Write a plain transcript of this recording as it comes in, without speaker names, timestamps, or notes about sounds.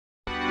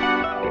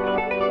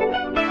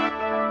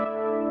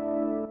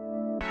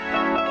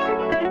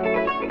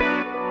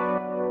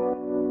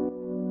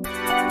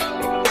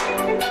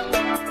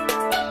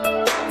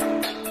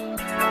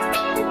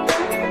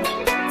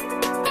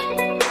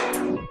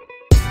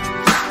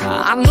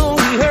I know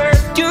he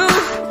hurt you,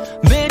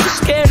 made you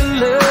scared of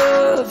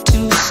love,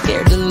 too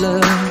scared to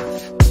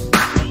love.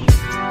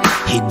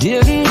 He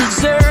didn't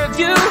deserve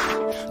you,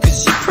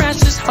 'cause your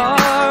precious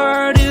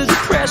heart is a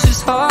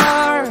precious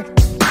heart.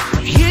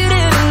 He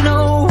didn't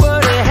know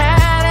what he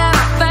had, and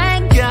I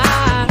thank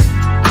God.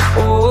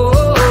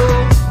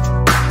 Oh,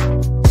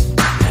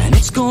 and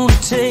it's gonna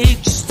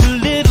take just a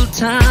little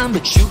time,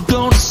 but you're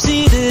gonna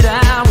see that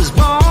I was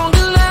born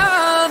to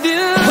love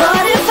you.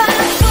 What if I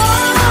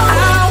fall?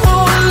 I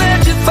won't let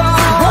you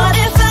fall. What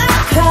if I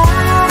cry?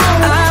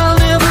 I'll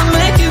never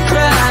make you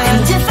cry.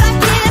 And if I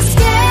get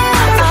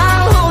scared,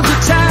 I'll hold you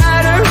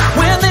tighter.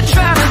 When they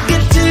try to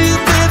get to you,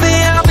 baby,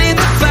 I'll be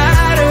the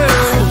fighter.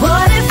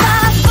 what if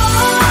I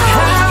fall?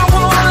 I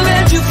won't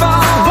let you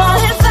fall. What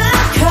if I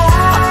I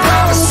cry?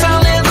 promise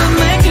I'll never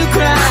make you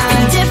cry.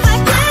 And if I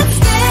get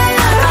scared,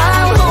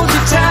 I'll hold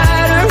you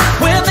tighter.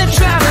 When they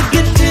try to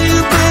get to you,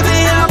 baby,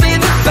 I'll be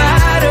the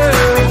fighter.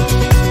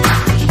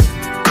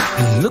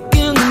 Look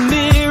in the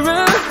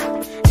mirror,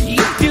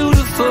 you're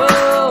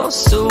beautiful,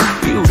 so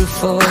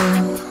beautiful.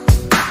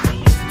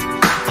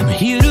 I'm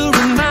here to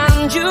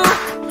remind you,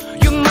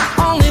 you're my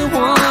only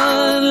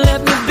one. Let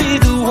me be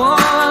the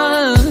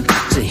one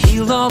to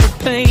heal all the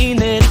pain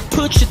that it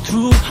put you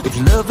through, with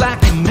love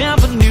like you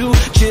never knew.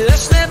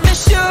 Just